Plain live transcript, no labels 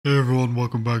Hey everyone,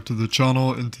 welcome back to the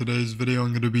channel. In today's video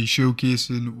I'm going to be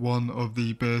showcasing one of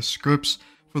the best scripts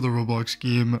for the Roblox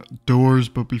game Doors.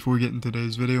 But before we get into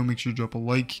today's video, make sure to drop a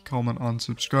like, comment and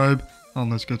subscribe, and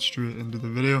let's get straight into the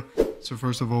video. So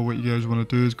first of all, what you guys want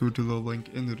to do is go to the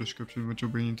link in the description, which will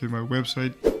bring you to my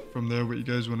website. From there, what you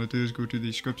guys want to do is go to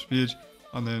the scripts page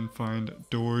and then find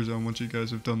Doors, and once you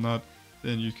guys have done that,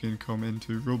 then you can come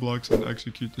into Roblox and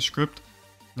execute the script.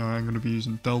 Now I'm going to be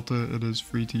using Delta. It is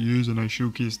free to use and I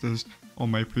showcased this on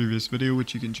my previous video,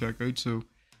 which you can check out. So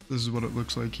this is what it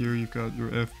looks like here. You've got your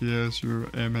FPS, your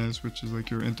MS, which is like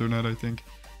your internet I think,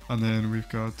 and then we've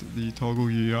got the toggle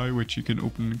UI, which you can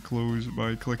open and close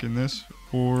by clicking this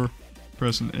or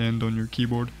pressing end on your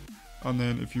keyboard. And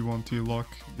then if you want to lock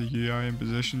the UI in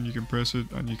position, you can press it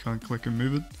and you can't click and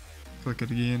move it. Click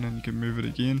it again and you can move it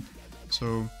again.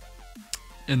 So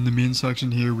in the main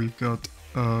section here we've got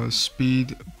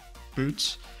speed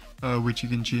boots, which you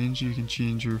can change. You can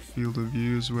change your field of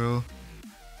view as well,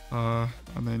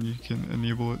 and then you can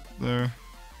enable it there.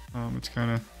 It's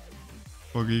kind of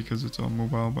buggy because it's on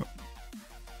mobile, but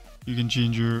you can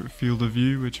change your field of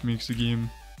view, which makes the game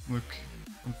look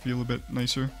and feel a bit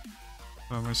nicer.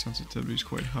 My sensitivity is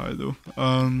quite high though.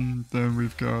 Then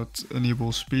we've got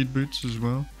enable speed boots as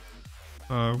well,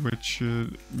 which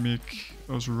should make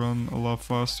us run a lot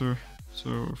faster.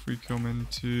 So if we come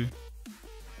into,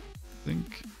 I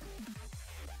think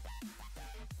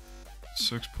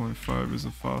 6.5 is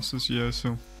the fastest, yeah,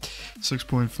 so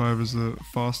 6.5 is the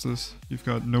fastest. You've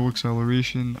got no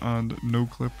acceleration and no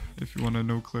clip if you want to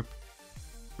no clip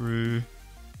through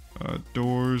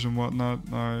doors and whatnot.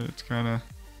 Now it's kind of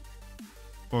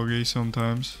buggy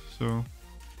sometimes, so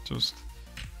just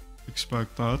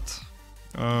expect that.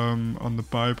 On the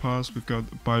bypass, we've got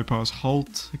bypass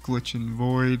halt, glitch and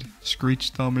void,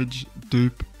 screech damage,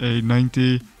 dupe,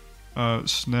 A90,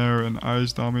 snare and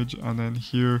eyes damage, and then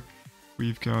here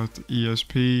we've got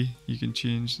ESP. You can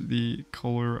change the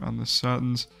color and the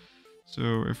settings.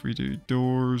 So if we do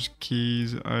doors,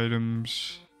 keys,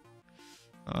 items,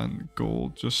 and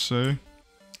gold, just say,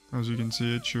 as you can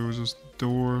see, it shows us the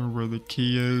door where the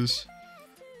key is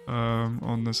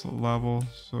on this level.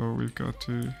 So we've got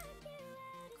to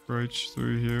crouch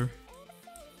through here.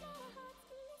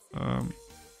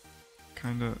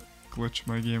 Kind of glitch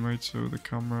my game out, so the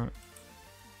camera,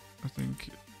 I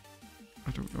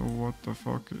don't know what the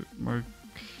fuck my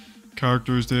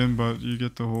character is doing, but you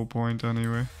get the whole point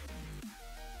anyway.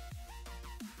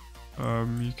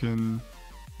 You can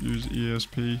use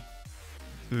ESP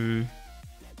to,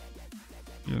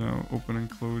 you know, open and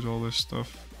close all this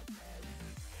stuff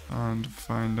and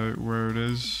find out where it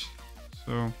is,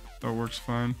 so that works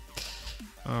fine.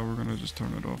 We're gonna just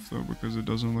turn it off though because it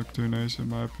doesn't look too nice in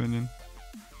my opinion.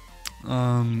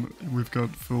 We've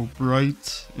got full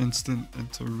bright, instant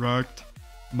interact,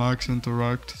 max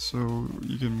interact, so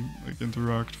you can like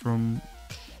interact from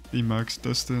the max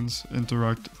distance,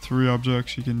 interact through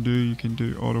objects. You can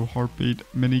do auto heartbeat,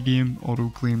 minigame, auto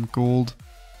claim gold,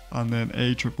 and then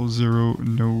A000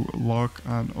 no lock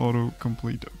and auto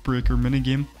complete breaker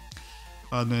minigame.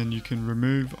 And then you can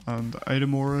remove and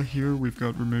item aura. Here we've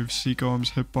got remove seek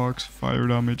arms, hitbox, fire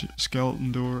damage,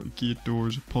 skeleton door, gate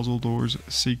doors, puzzle doors,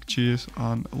 seek chase,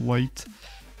 and light,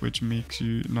 which makes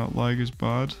you not lag as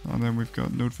bad. And then we've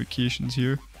got notifications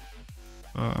here.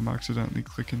 I'm accidentally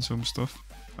clicking some stuff.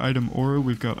 Item aura,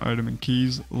 we've got item and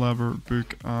keys, lever,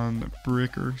 book, and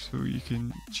breaker, so you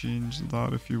can change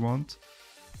that if you want.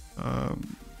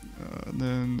 And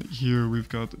then here we've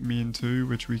got main 2,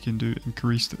 which we can do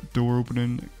increased door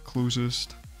opening,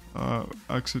 closest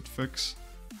exit fix,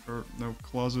 or no,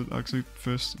 closet exit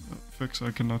fix. I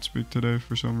cannot speak today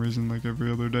for some reason, like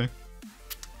every other day.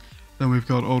 Then we've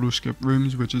got auto skip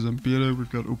rooms, which is in beta. We've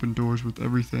got open doors with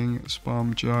everything,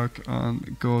 spam jack,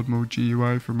 and god mode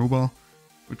GUI for mobile,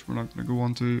 which we're not going to go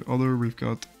on to. Other, we've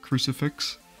got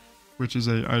crucifix, which is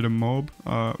a item mod,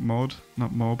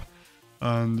 not mob.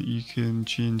 And you can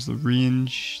change the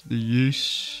range, the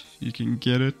use, you can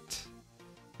get it,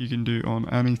 you can do on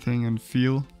anything and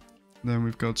feel. Then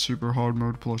we've got super hard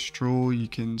mode plus troll. You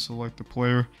can select the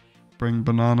player, bring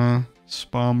banana,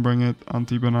 spam bring it,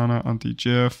 anti-banana,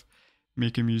 anti-Jeff,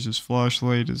 make him use his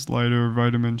flashlight, his lighter,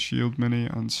 vitamin, shield mini,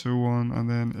 and so on. And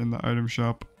then in the item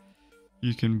shop,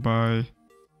 you can buy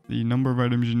the number of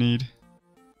items you need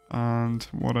and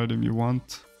what item you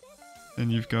want. Then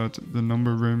you've got the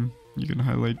number room. You can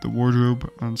highlight the wardrobe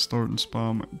and start and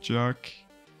spam jack.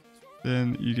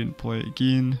 Then you can play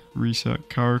again, reset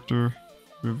character,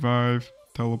 revive,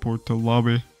 teleport to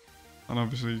lobby. And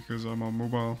obviously because I'm on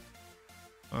mobile,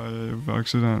 I have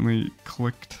accidentally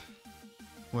clicked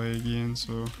play again,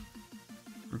 so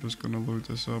we're just going to load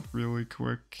this up really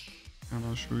quick, and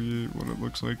I'll show you what it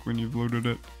looks like when you've loaded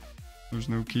it. There's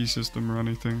no key system or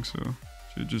anything, so it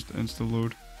should just insta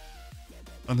load.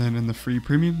 And then in the free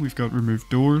premium, we've got remove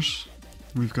doors,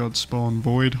 we've got spawn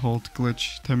void, halt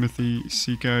glitch, Timothy,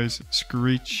 seek eyes,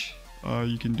 screech.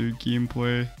 You can do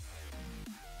gameplay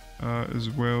as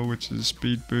well, which is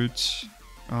speed boots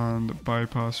and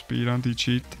bypass speed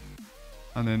anti-cheat.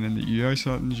 And then in the UI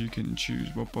settings, you can choose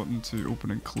what button to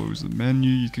open and close the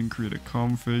menu. You can create a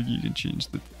config, you can change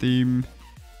the theme,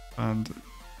 and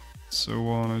so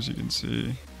on. As you can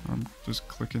see, I'm just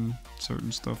clicking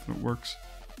certain stuff and it works.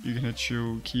 You can hit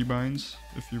show keybinds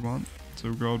if you want.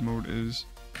 So God mode is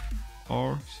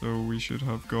R, so we should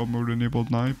have God mode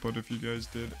enabled now. But if you guys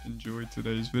did enjoy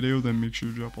today's video, then make sure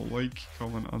to drop a like,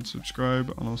 comment and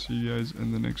subscribe, and I'll see you guys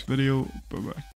in the next video. Bye bye.